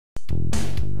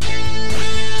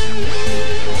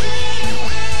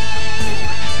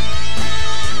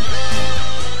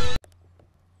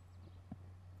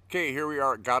Okay, here we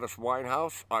are at Goddess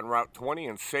Winehouse on Route 20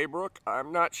 in Saybrook.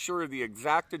 I'm not sure the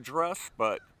exact address,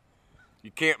 but you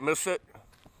can't miss it.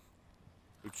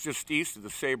 It's just east of the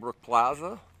Saybrook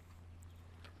Plaza.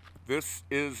 This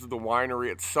is the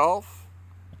winery itself.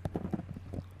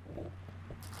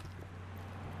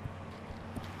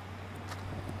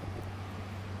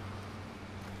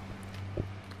 As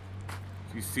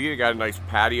you see, they got a nice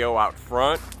patio out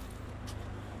front.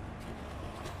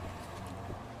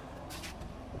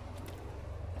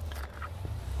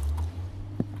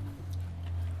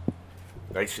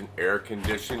 Nice and air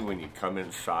conditioned when you come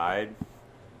inside.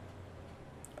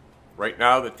 Right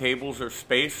now the tables are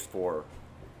spaced for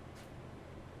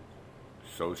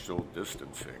social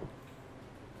distancing.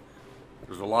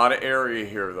 There's a lot of area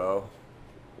here though.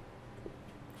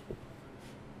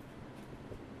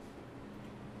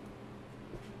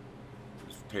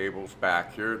 There's tables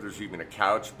back here. There's even a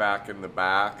couch back in the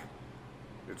back.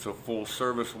 It's a full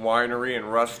service winery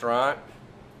and restaurant.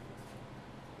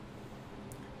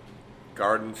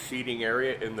 Garden seating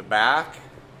area in the back.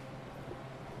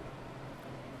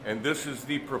 And this is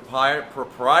the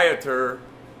proprietor,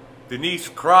 Denise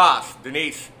Cross.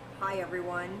 Denise. Hi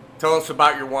everyone. Tell us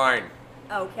about your wine.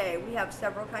 Okay, we have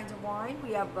several kinds of wine.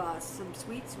 We have some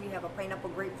sweets. We have a pineapple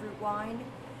grapefruit wine,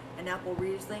 an apple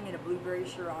Riesling, and a blueberry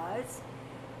Shiraz.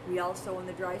 We also on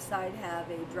the dry side have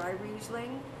a dry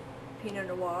Riesling, Pinot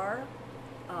Noir.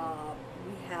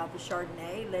 We have a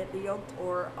Chardonnay, lightly oaked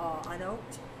or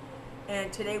unoaked.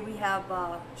 And today we have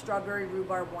strawberry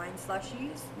rhubarb wine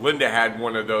slushies. Lynda had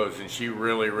one of those and she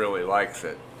really, really likes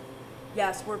it.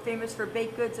 Yes, we're famous for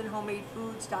baked goods and homemade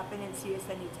food. Stop in and see us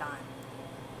anytime.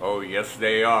 Oh, yes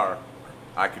they are.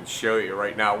 I can show you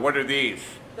right now. What are these?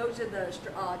 Those are the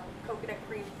coconut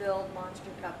cream filled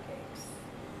monster cupcakes.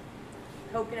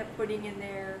 Coconut pudding in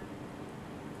there.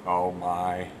 Oh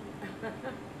my.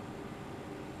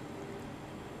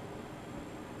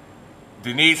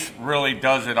 Denise really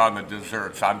does it on the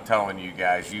desserts. I'm telling you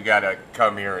guys, you gotta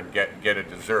come here and get a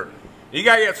dessert. You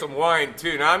gotta get some wine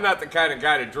too. Now I'm not the kind of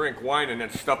guy to drink wine and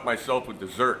then stuff myself with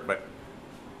dessert, but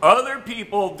other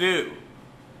people do.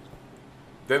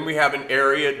 Then we have an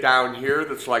area down here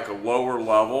that's like a lower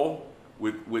level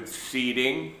with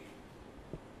seating.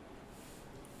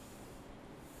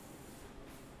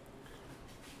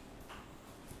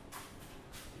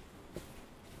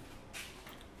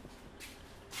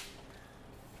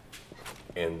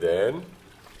 And then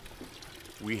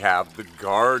we have the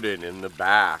garden in the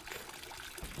back.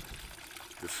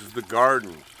 This is the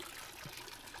garden.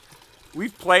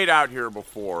 We've played out here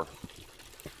before,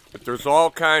 but there's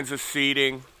all kinds of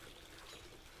seating,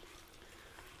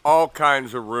 all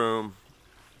kinds of room.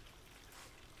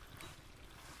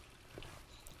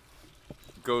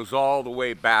 It goes all the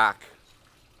way back.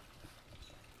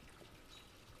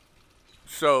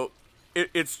 So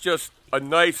it's just a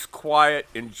nice, quiet,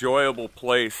 enjoyable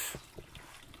place.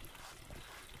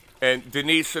 And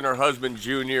Denise and her husband,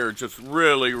 Junior, are just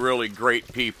really, really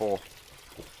great people.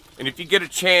 And if you get a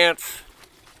chance,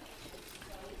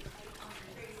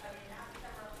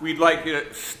 we'd like you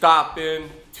to stop in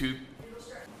to...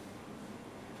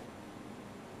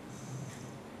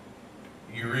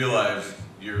 You realize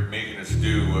you're making us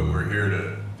do what we're here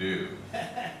to do.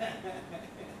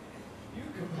 You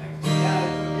come back to God.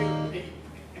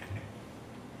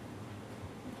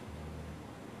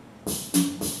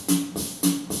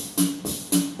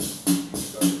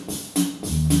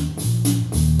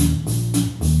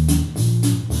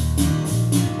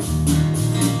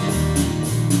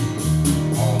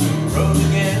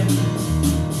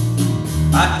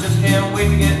 I just can't wait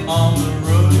to get on the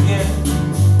road again.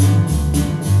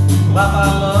 Life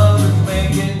I love is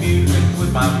making music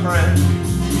with my friends.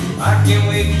 I can't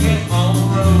wait to get on the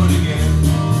road again.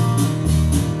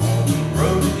 On the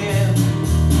road again.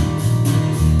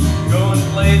 Going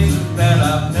places that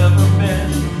I've never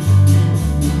been.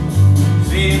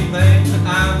 Seeing things that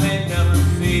I may never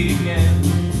see again.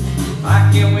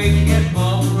 I can't wait to get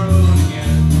on the road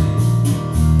again.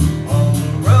 On the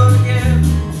road again.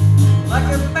 Like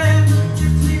a band of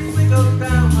gypsies, we go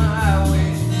down the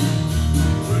highway.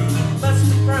 We're the best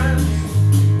of friends.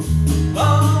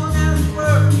 Long as the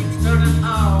world keeps turning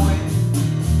our way.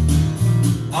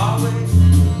 Our way.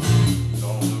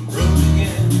 On the road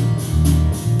again.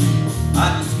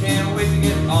 I just can't wait to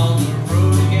get on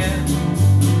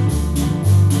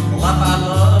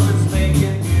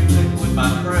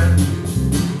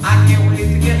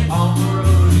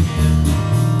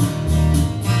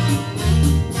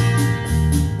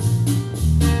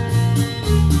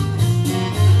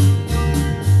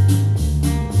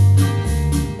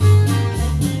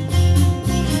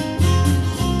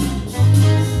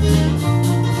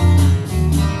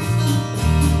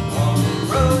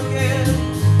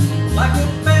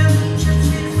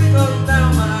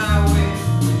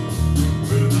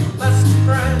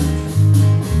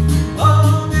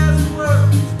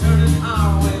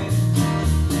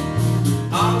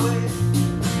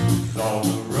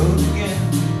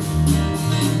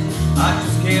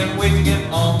can't wait to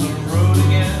get on the road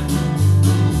again.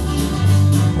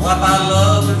 What I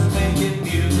love is making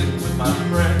music with my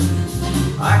friends.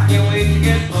 I can't wait to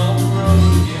get on the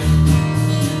road again.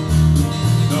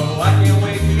 No, I can't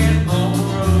wait to get on the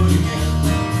road again.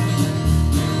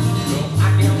 No, I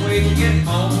can't wait to get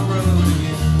on the road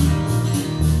again.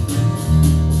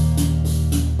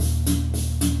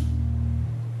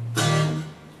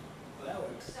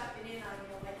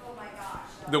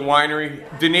 The winery.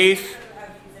 Denise,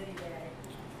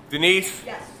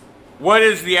 Yes, what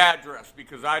is the address?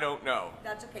 Because I don't know.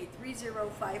 that's okay.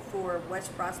 3054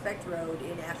 West Prospect Road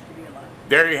in Ashtabula.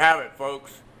 There you have it,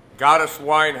 folks. Goddess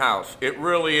Winehouse. It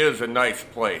really is a nice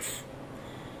place.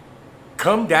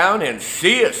 Come down and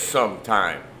see us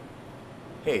sometime.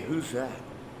 Hey, who's that?